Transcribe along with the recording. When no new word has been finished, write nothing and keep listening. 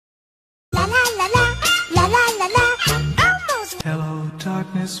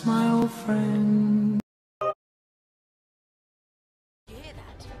darkness, my old friend. You hear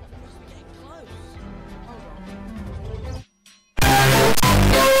that? Get close. Hold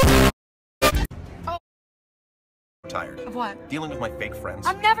on. I'm tired. Of what? Dealing with my fake friends.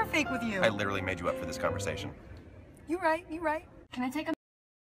 I'm never fake with you. I literally made you up for this conversation. You right. Can I take a...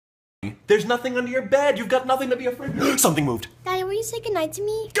 There's nothing under your bed. You've got nothing to be afraid of. Something moved. Daddy, will you say goodnight to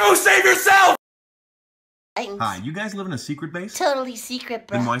me? Go save yourself! Hi, you guys live in a secret base? Totally secret,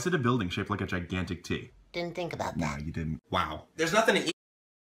 bro. Then why is it a building shaped like a gigantic T? Didn't think about No, that. you didn't. Wow. There's nothing to eat.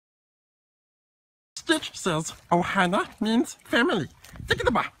 Stitch says Ohana means family. Take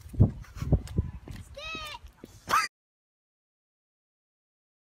it back.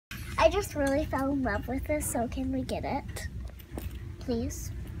 I just really fell in love with this, so can we get it?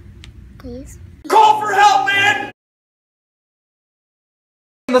 Please? Please? Call for help, man!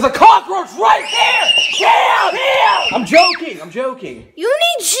 There's a cockroach right here! Down here! I'm joking. You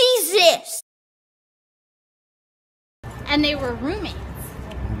need Jesus! And they were roommates.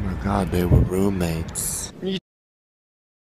 Oh my god, they were roommates.